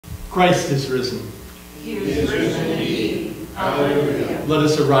Christ is risen. He is risen indeed. Hallelujah. Let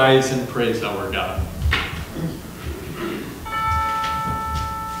us arise and praise our God.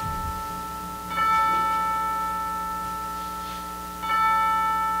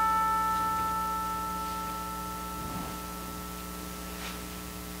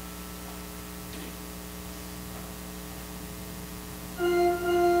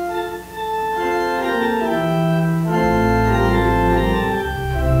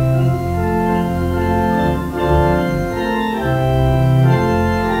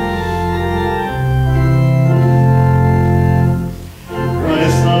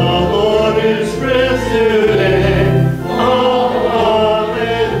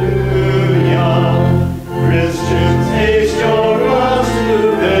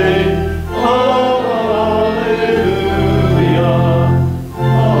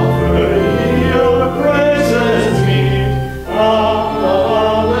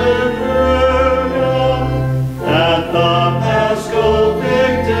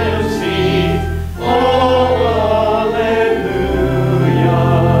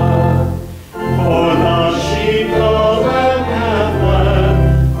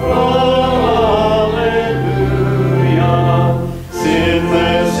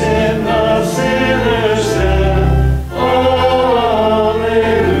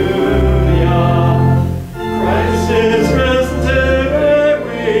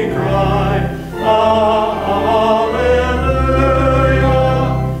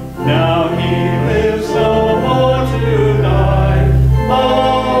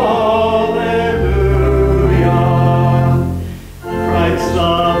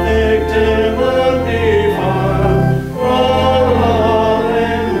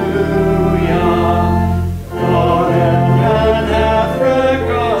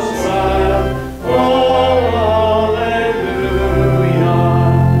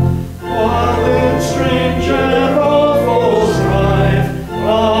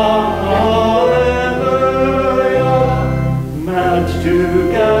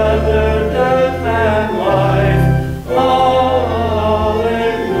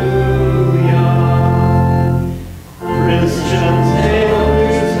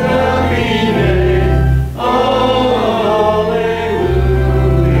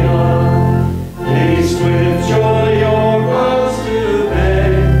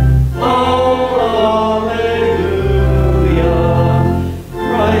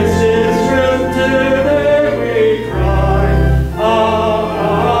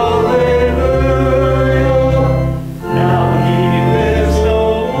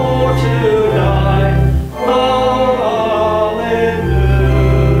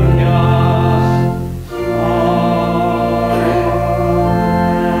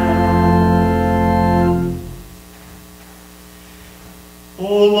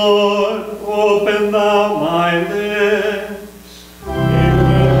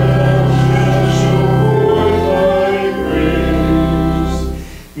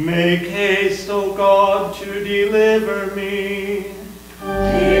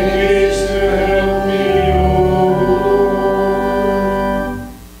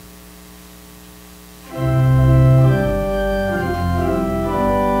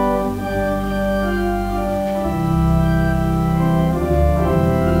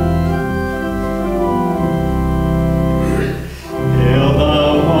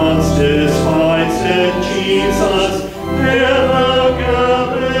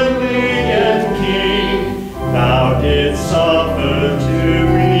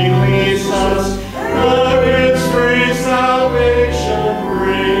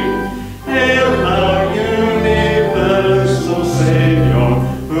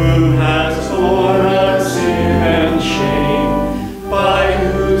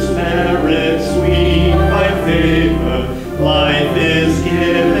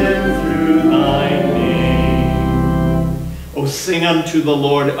 Sing unto the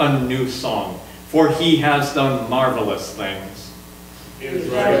Lord a new song, for he has done marvelous things. His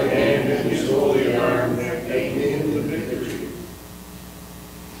right hand and his holy arm have gained him the victory.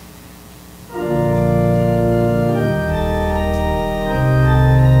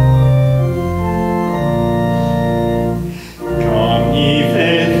 Come, ye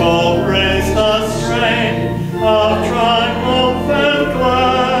faithful, praise the strain of triumphant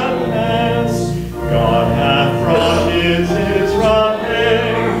gladness. God hath brought his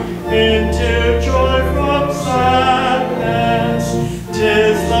into joy from sadness.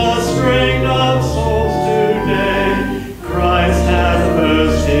 'Tis the spring of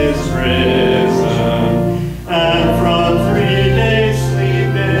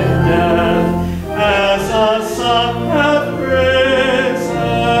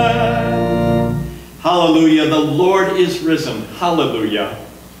Hallelujah, the Lord is risen. Hallelujah.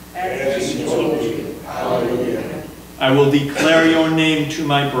 As he told you. Hallelujah. I will declare your name to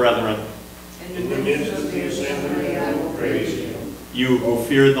my brethren. In the midst of the assembly I will praise him. You who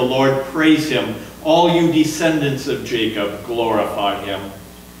fear the Lord, praise him. All you descendants of Jacob, glorify him.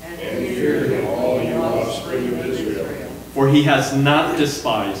 And fear him, all you offspring of Israel. For he has not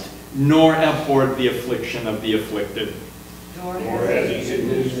despised, nor abhorred the affliction of the afflicted. Nor has he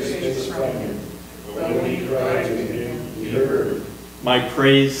hidden his face from him. But when he cried to him, he heard. My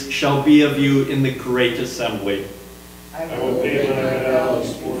praise shall be of you in the great assembly. I will pay my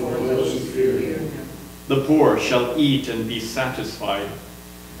vows before those who fear him. The poor shall eat and be satisfied.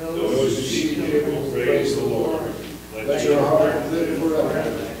 Those who seek him will praise the Lord. Let your heart live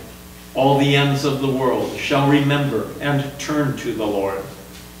forever. All the ends of the world shall remember and turn to the Lord.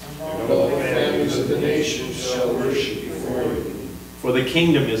 And all the families of the nations shall worship before you. For the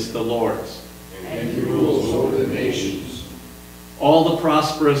kingdom is the Lord's. And he rules over the nations. All the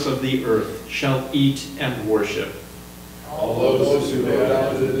prosperous of the earth shall eat and worship. All those who go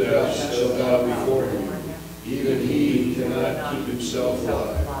down to the dust shall bow before him. Even he cannot keep himself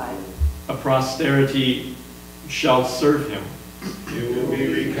alive. A posterity shall serve him. It will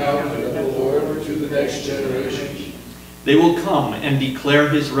be recounted of the Lord to the next generation. They will come and declare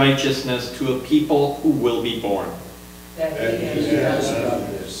his righteousness to a people who will be born. That he has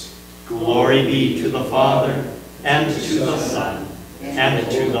done this. Glory be to the Father, and to the Son, and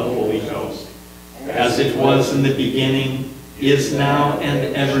to the Holy Ghost, as it was in the beginning, is now,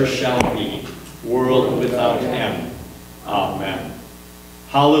 and ever shall be, world without end. Amen.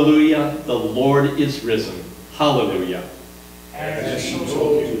 Hallelujah, the Lord is risen. Hallelujah. As he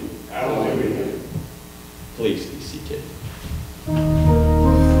told you. Hallelujah. Please be seated.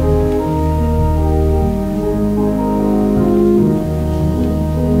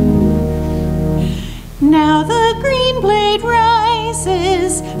 Now the green blade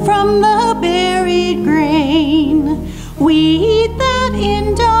rises from the buried grain, weed that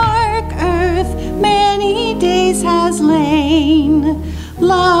in dark earth many days has lain.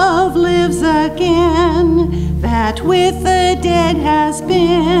 Love lives again, that with the dead has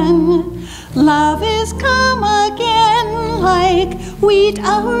been. Love is come again, like wheat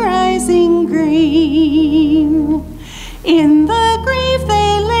arising green. In the grave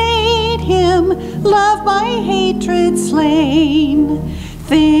they laid him, love by hatred slain,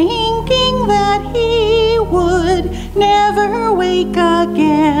 thinking that he would never wake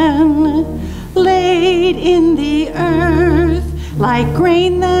again. Laid in the earth, like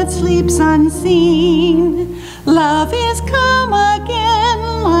grain that sleeps unseen. Love is come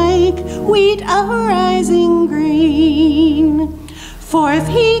again, like wheat arising green. Forth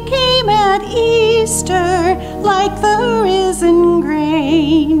he came at Easter, like the risen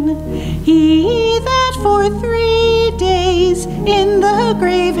grain. He that for 3 days in the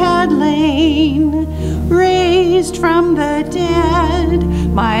grave had lain, raised from the dead,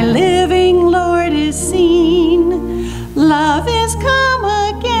 my living Lord is seen. Love is come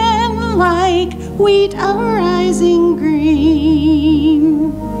again, like wheat arising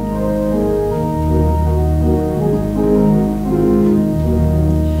green.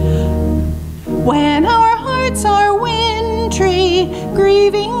 When our hearts are wintry,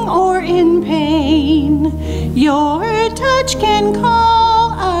 grieving or in pain, your touch can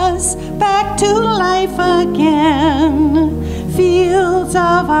call us back to life again. Fields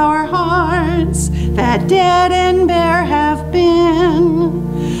of our hearts that dead and bare have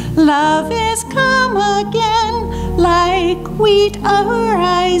been, love is come again, like wheat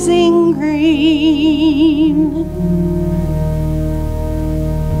arising green.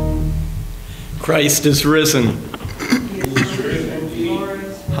 Christ is risen.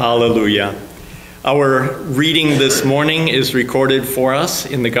 Hallelujah. Our reading this morning is recorded for us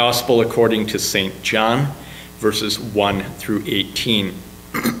in the Gospel according to St. John, verses 1 through 18.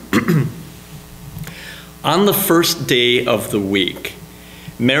 On the first day of the week,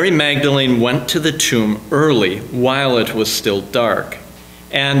 Mary Magdalene went to the tomb early while it was still dark,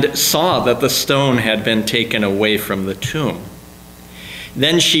 and saw that the stone had been taken away from the tomb.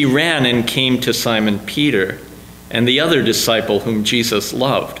 Then she ran and came to Simon Peter and the other disciple whom Jesus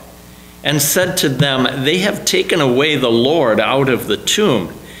loved, and said to them, "They have taken away the Lord out of the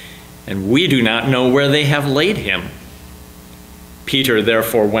tomb, and we do not know where they have laid him." Peter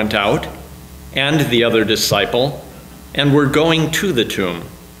therefore went out, and the other disciple, and were going to the tomb.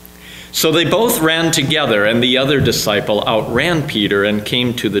 So they both ran together, and the other disciple outran Peter and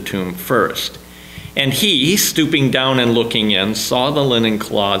came to the tomb first. And he, stooping down and looking in, saw the linen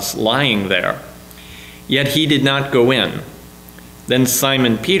cloths lying there. Yet he did not go in. Then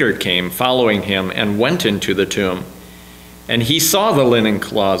Simon Peter came, following him, and went into the tomb. And he saw the linen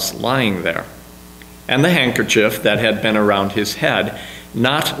cloths lying there, and the handkerchief that had been around his head,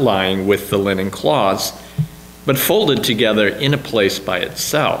 not lying with the linen cloths, but folded together in a place by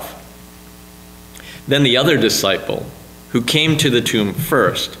itself. Then the other disciple, who came to the tomb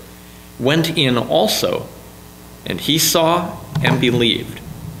first, went in also, and he saw and believed.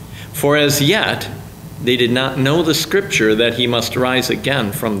 For as yet they did not know the scripture that he must rise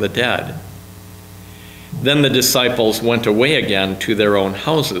again from the dead. Then the disciples went away again to their own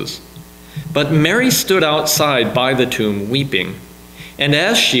houses. But Mary stood outside by the tomb weeping. And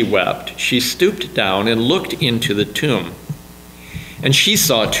as she wept, she stooped down and looked into the tomb. And she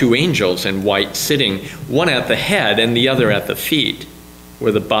saw two angels in white sitting, one at the head and the other at the feet,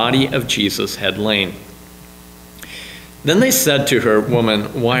 where the body of Jesus had lain. Then they said to her,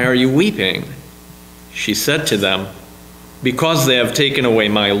 "Woman, why are you weeping?" She said to them, "Because they have taken away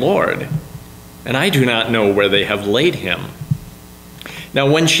my Lord, and I do not know where they have laid him." Now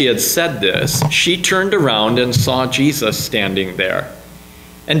when she had said this, she turned around and saw Jesus standing there,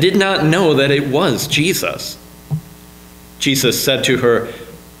 and did not know that it was Jesus. Jesus said to her,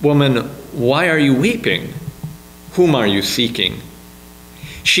 "Woman, why are you weeping? Whom are you seeking?"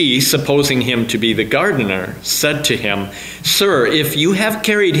 She, supposing him to be the gardener, said to him, "Sir, if you have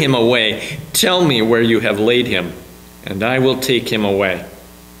carried him away, tell me where you have laid him, and I will take him away."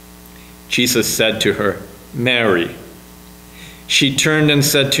 Jesus said to her, "Mary." She turned and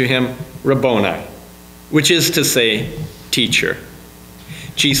said to him, "Rabboni," which is to say, Teacher.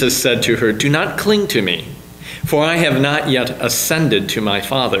 Jesus said to her, "Do not cling to me, for I have not yet ascended to my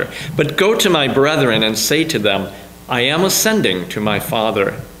Father, but go to my brethren and say to them, I am ascending to my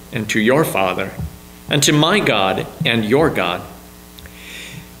Father and to your Father, and to my God and your God."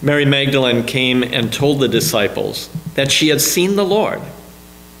 Mary Magdalene came and told the disciples that she had seen the Lord,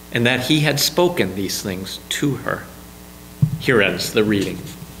 and that he had spoken these things to her. Here ends the reading.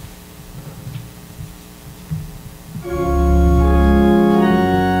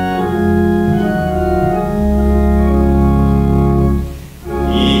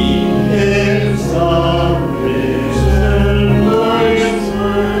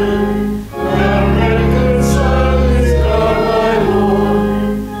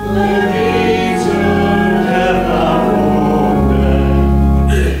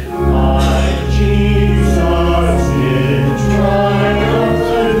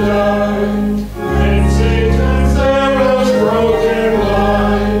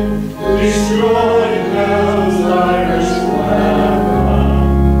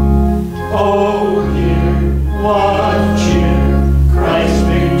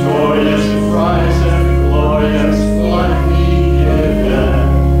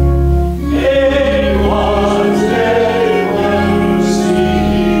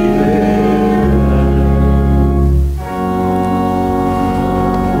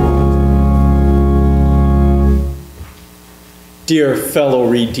 Dear fellow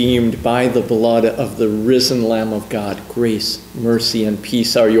redeemed by the blood of the risen Lamb of God, grace, mercy, and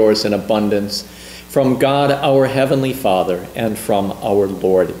peace are yours in abundance from God our Heavenly Father and from our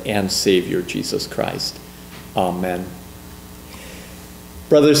Lord and Savior Jesus Christ. Amen.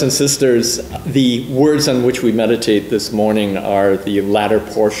 Brothers and sisters, the words on which we meditate this morning are the latter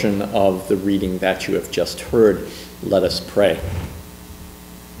portion of the reading that you have just heard. Let us pray.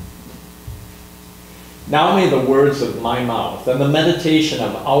 Now may the words of my mouth and the meditation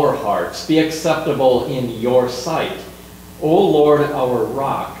of our hearts be acceptable in your sight, O Lord, our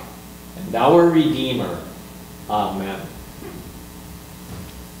rock and our Redeemer. Amen.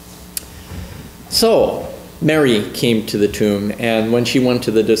 So, Mary came to the tomb, and when she went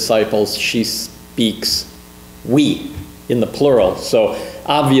to the disciples, she speaks we in the plural. So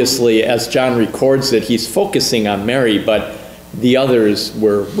obviously, as John records it, he's focusing on Mary, but the others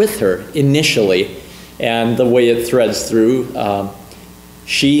were with her initially. And the way it threads through,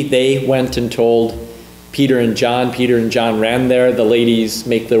 they went and told Peter and John. Peter and John ran there. The ladies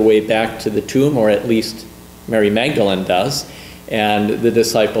make their way back to the tomb, or at least Mary Magdalene does. And the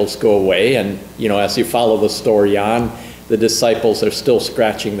disciples go away. And, as you follow the story on, the disciples are still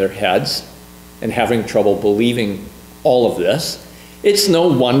scratching their heads and having trouble believing all of this. It's no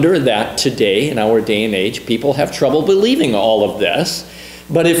wonder that today, in our day and age, people have trouble believing all of this.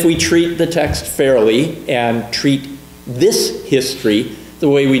 But if we treat the text fairly and treat this history the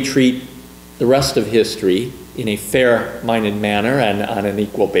way we treat the rest of history in a fair-minded manner and on an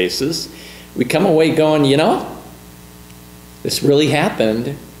equal basis, we come away going, this really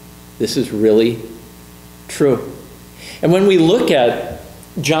happened. This is really true. And when we look at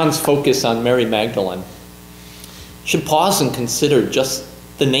John's focus on Mary Magdalene, should pause and consider just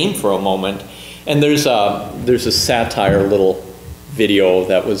the name for a moment. And there's a satire little video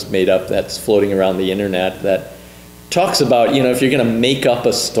that was made up that's floating around the internet that talks about, you know, if you're going to make up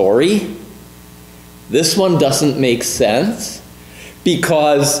a story, this one doesn't make sense,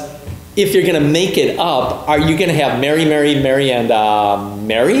 because if you're going to make it up, are you going to have Mary, Mary, Mary, and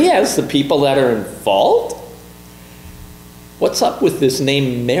Mary as the people that are in fault? What's up with this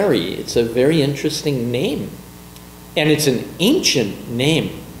name Mary? It's a very interesting name. And it's an ancient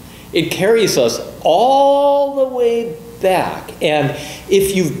name. It carries us all the way back. And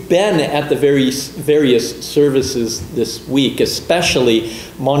if you've been at the various services this week, especially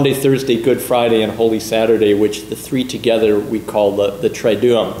Monday, Thursday, Good Friday, and Holy Saturday, which the three together we call the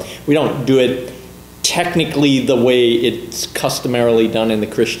Triduum. We don't do it technically the way it's customarily done in the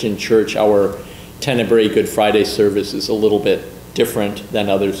Christian church. Our Tenebrae Good Friday service is a little bit different than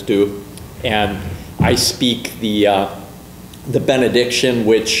others do. And I speak the benediction,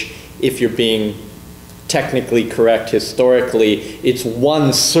 which, if you're being technically correct historically, it's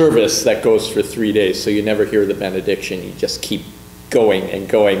one service that goes for 3 days, so you never hear the benediction. You just keep going and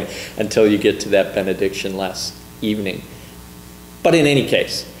going until you get to that benediction last evening. But in any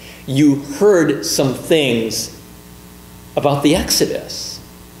case, you heard some things about the Exodus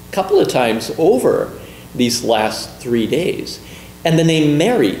a couple of times over these last 3 days. And the name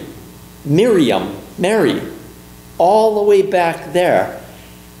Mary, Miriam, Mary, all the way back there,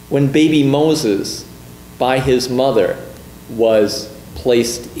 when baby Moses, by his mother, was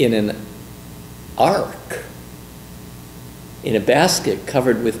placed in an ark, in a basket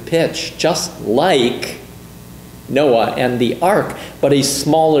covered with pitch, just like Noah and the ark, but a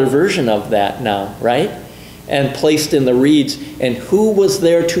smaller version of that now, right? And placed in the reeds. And who was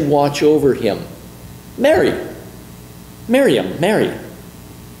there to watch over him? Mary. Miriam, Mary.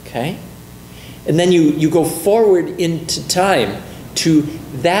 Okay? And then you go forward into time to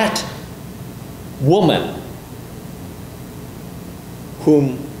that woman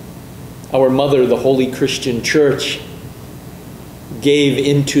whom our mother, the Holy Christian Church, gave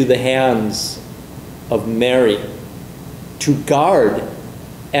into the hands of Mary to guard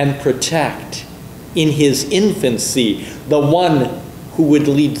and protect in his infancy, the one who would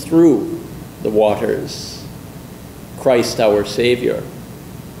lead through the waters, Christ our Savior.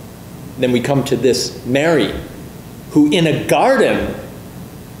 Then we come to this Mary, who in a garden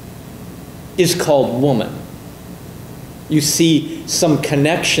is called woman. You see some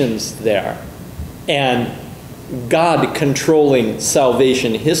connections there. And God controlling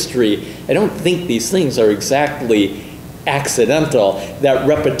salvation history. I don't think these things are exactly accidental. That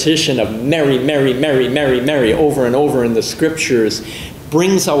repetition of Mary, Mary, Mary, Mary, Mary over and over in the scriptures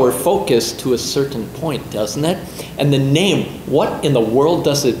brings our focus to a certain point, doesn't it? And the name, what in the world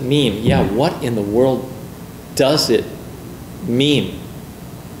does it mean? Yeah, what in the world does it mean?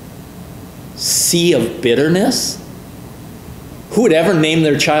 Sea of bitterness? Who would ever name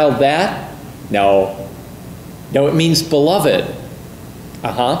their child that? No. No, it means beloved.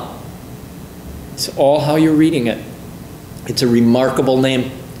 It's all how you're reading it. It's a remarkable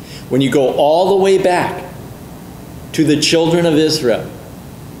name. When you go all the way back to the children of Israel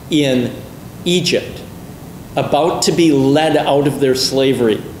in Egypt, about to be led out of their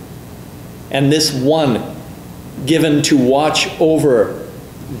slavery, and this one given to watch over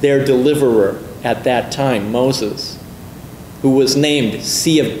their deliverer at that time, Moses, who was named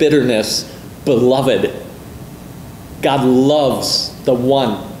Sea of Bitterness, beloved. God loves the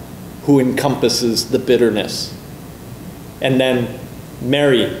one who encompasses the bitterness. And then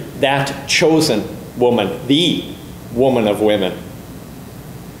Mary, that chosen woman, the woman of women.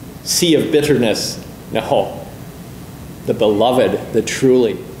 Sea of bitterness, no, the beloved, the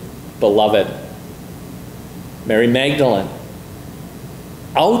truly beloved. Mary Magdalene,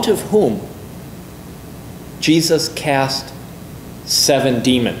 out of whom Jesus cast 7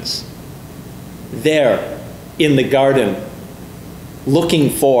 demons. There in the garden,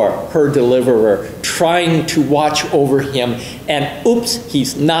 looking for her deliverer, trying to watch over him, and oops,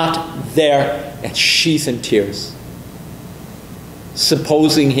 he's not there, and she's in tears,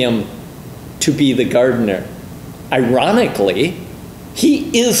 supposing him to be the gardener. Ironically,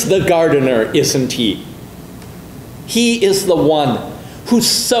 he is the gardener, isn't he? He is the one who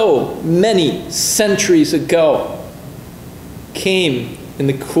so many centuries ago came in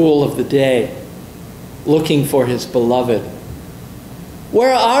the cool of the day looking for his beloved.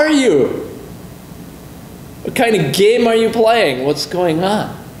 Where are you? What kind of game are you playing? What's going on?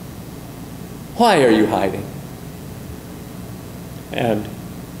 Why are you hiding? And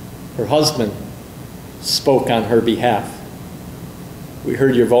her husband spoke on her behalf. We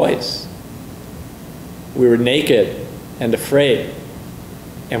heard your voice. We were naked and afraid,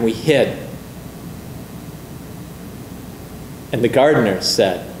 and we hid. And the gardener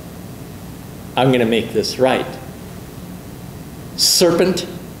said, I'm going to make this right. Serpent,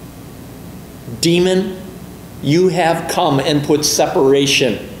 demon, you have come and put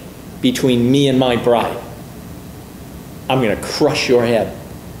separation between me and my bride. I'm going to crush your head.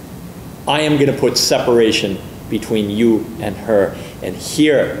 I am going to put separation between you and her. And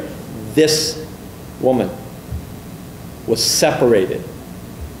here, this woman was separated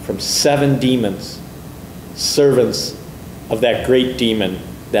from 7 demons, servants of that great demon,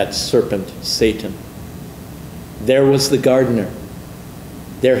 that serpent, Satan. There was the gardener.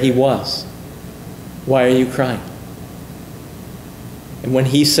 There he was. Why are you crying? And when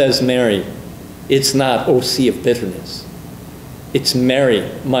he says Mary, it's not, oh, sea of bitterness. It's Mary,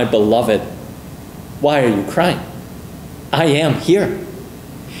 my beloved. Why are you crying? I am here.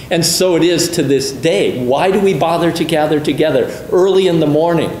 And so it is to this day. Why do we bother to gather together early in the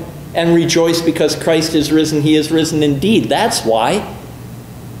morning and rejoice because Christ is risen? He is risen indeed. That's why.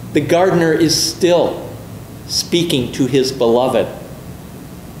 The gardener is still speaking to his beloved.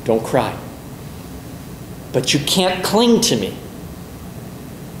 Don't cry. But you can't cling to me.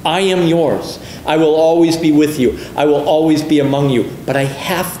 I am yours. I will always be with you. I will always be among you. But I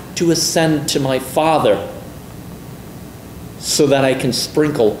have to ascend to my Father so that I can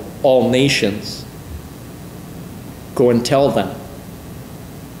sprinkle all nations. Go and tell them.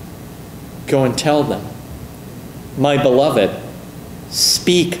 Go and tell them. My beloved,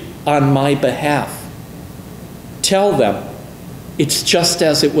 speak on my behalf. Tell them it's just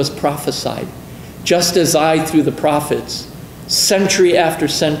as it was prophesied. Just as I, through the prophets, century after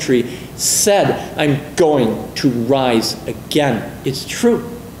century, said, I'm going to rise again. It's true.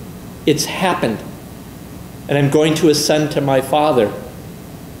 It's happened. And I'm going to ascend to my Father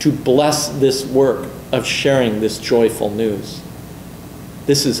to bless this work of sharing this joyful news.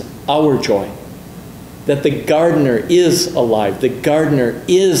 This is our joy, that the gardener is alive. The gardener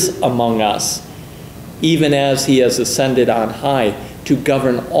is among us, even as he has ascended on high to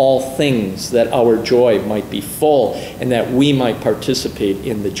govern all things, that our joy might be full and that we might participate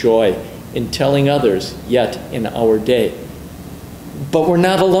in the joy in telling others yet in our day. But we're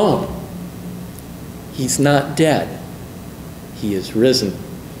not alone. He's not dead. He is risen.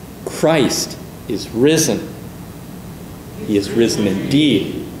 Christ is risen. He is risen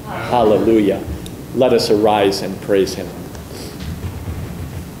indeed. Hallelujah. Let us arise and praise him.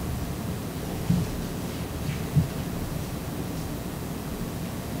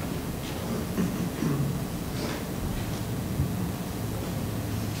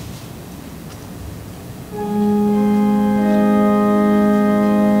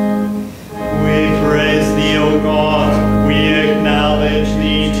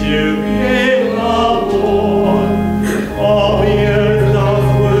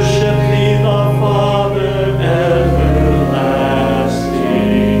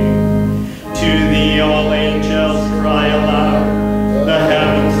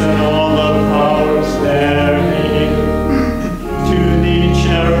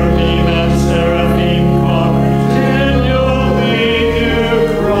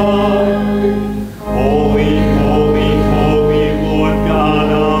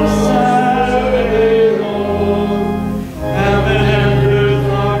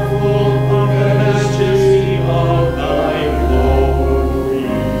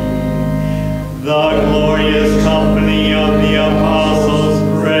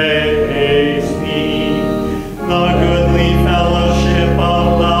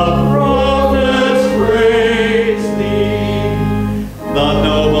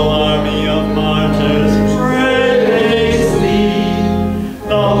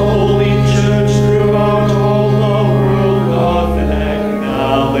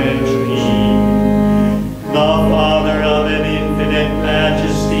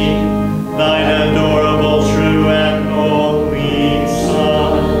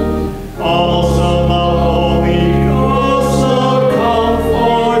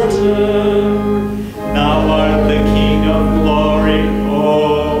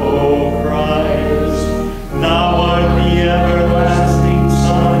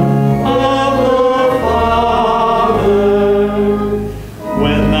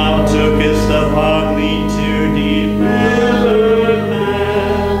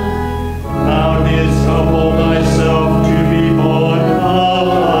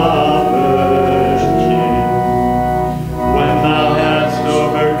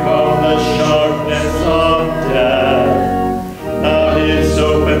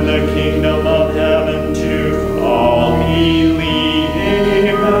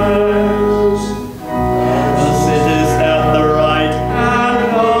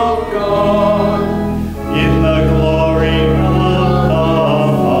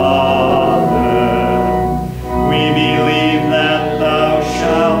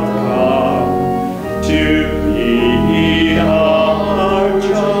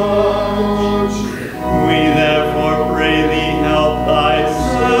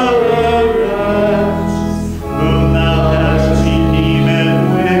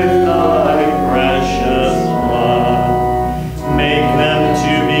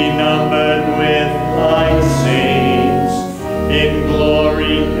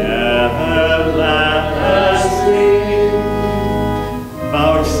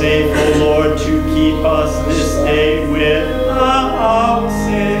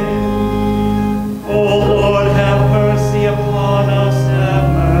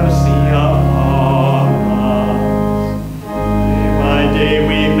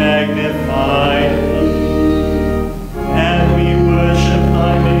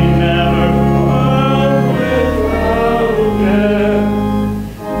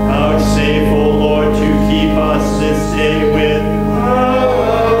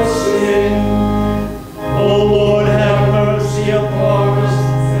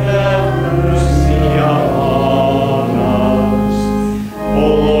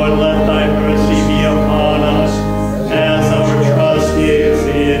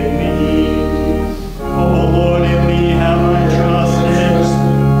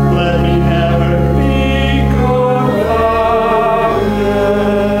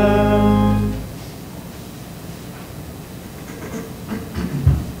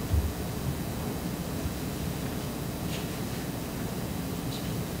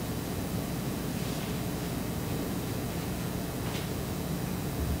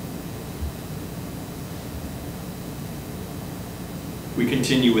 we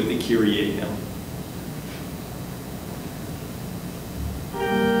continue with the Kyrie hymn.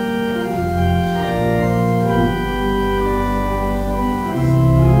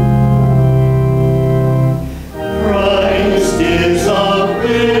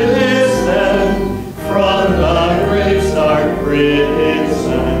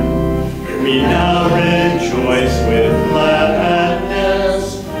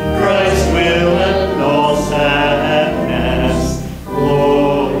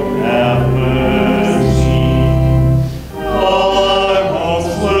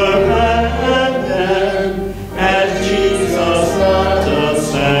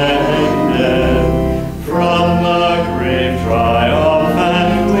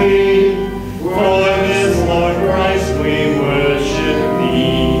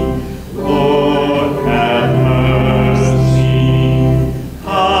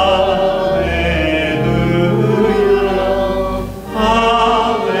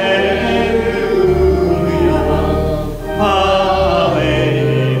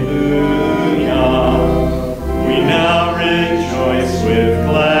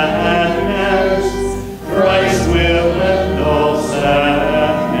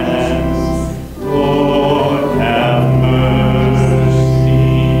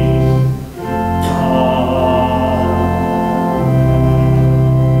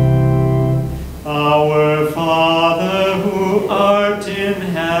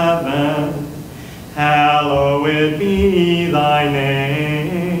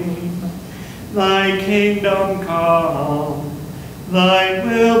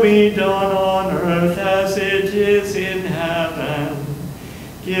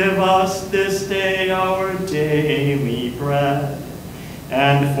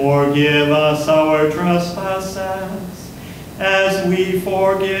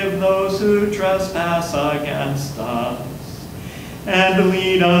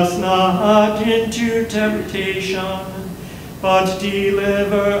 But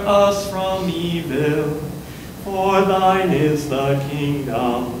deliver us from evil. For thine is the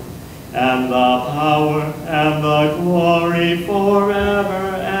kingdom, and the power, and the glory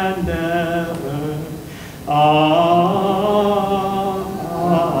forever and ever. Amen.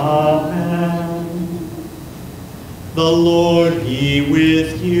 The Lord be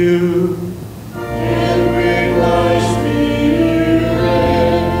with you. And with thy spirit.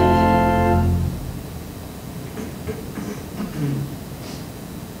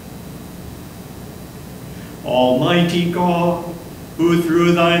 Almighty God, who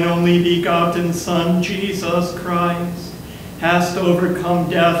through thine only begotten Son, Jesus Christ, hast overcome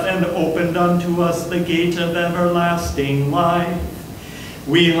death and opened unto us the gate of everlasting life,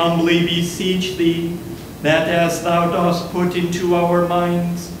 we humbly beseech thee that as thou dost put into our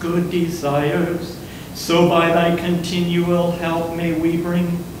minds good desires, so by thy continual help may we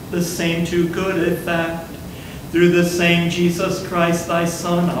bring the same to good effect, through the same Jesus Christ, thy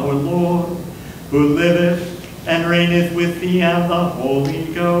Son, our Lord, who liveth and reigneth with thee and the Holy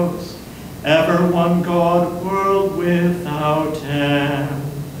Ghost, ever one God, world without end.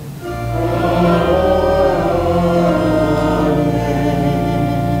 Amen.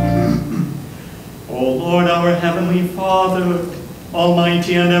 O Lord, our heavenly Father,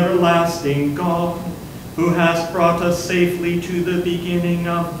 almighty and everlasting God, who hast brought us safely to the beginning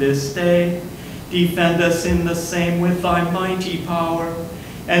of this day, defend us in the same with thy mighty power,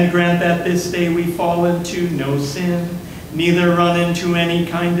 and grant that this day we fall into no sin, neither run into any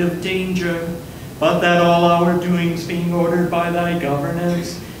kind of danger, but that all our doings, being ordered by thy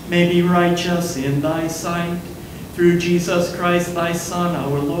governance, may be righteous in thy sight. Through Jesus Christ, thy Son,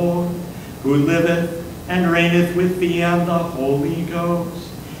 our Lord, who liveth and reigneth with thee and the Holy Ghost,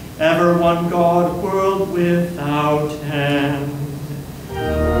 ever one God, world without end.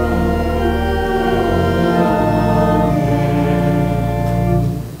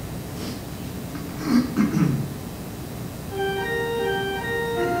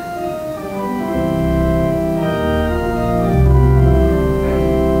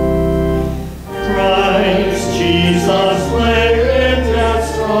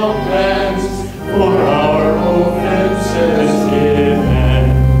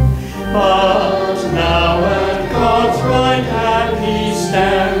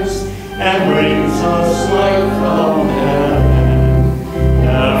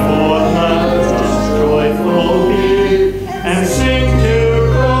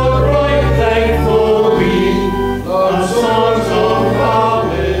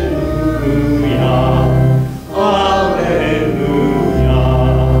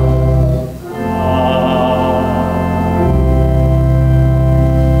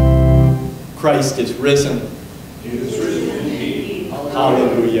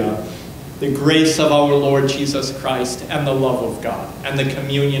 Hallelujah. The grace of our Lord Jesus Christ and the love of God and the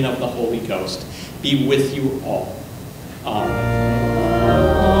communion of the Holy Ghost be with you all. Amen.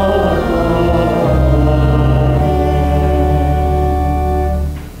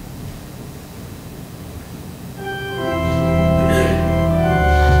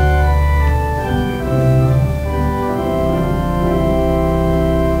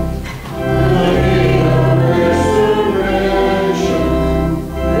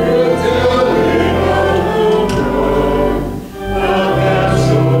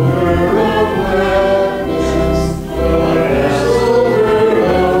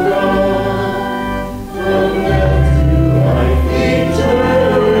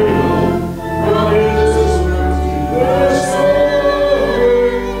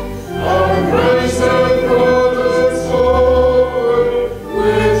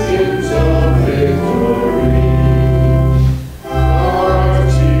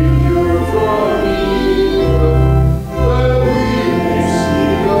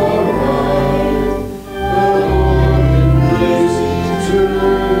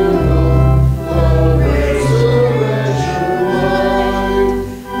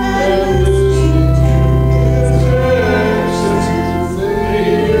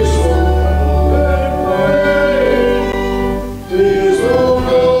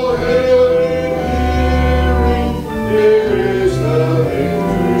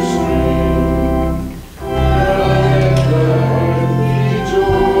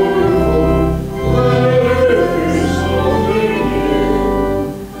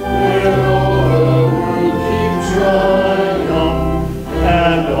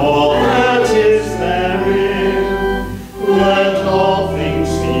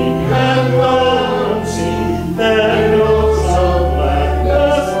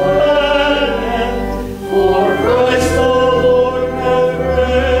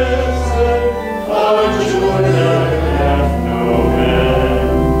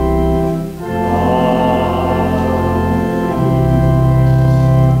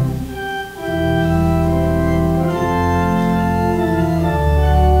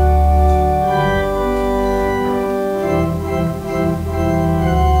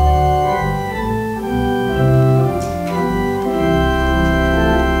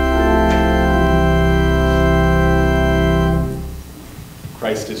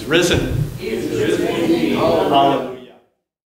 Christ is risen. He is risen. Hallelujah.